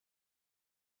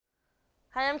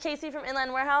Hi, I'm Casey from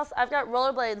Inline Warehouse. I've got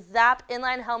Rollerblades Zap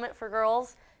Inline Helmet for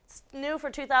girls. It's new for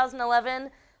 2011.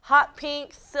 Hot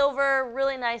pink, silver,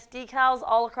 really nice decals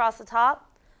all across the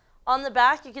top. On the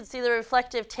back, you can see the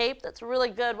reflective tape that's really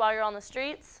good while you're on the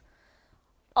streets.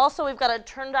 Also, we've got a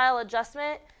turn dial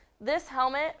adjustment. This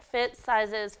helmet fits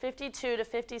sizes 52 to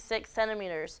 56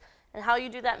 centimeters. And how you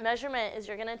do that measurement is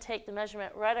you're going to take the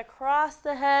measurement right across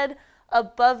the head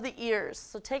above the ears.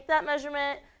 So take that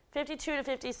measurement, 52 to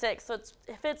 56, so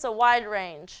it fits a wide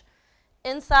range.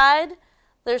 Inside,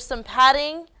 there's some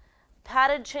padding,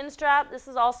 padded chin strap. This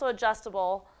is also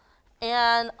adjustable.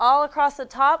 And all across the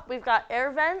top, we've got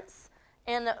air vents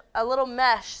and a little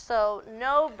mesh, so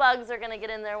no bugs are going to get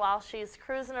in there while she's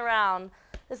cruising around.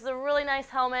 This is a really nice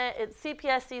helmet. It's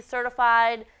CPSC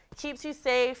certified, keeps you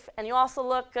safe, and you also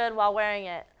look good while wearing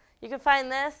it. You can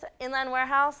find this at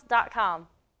inlinewarehouse.com.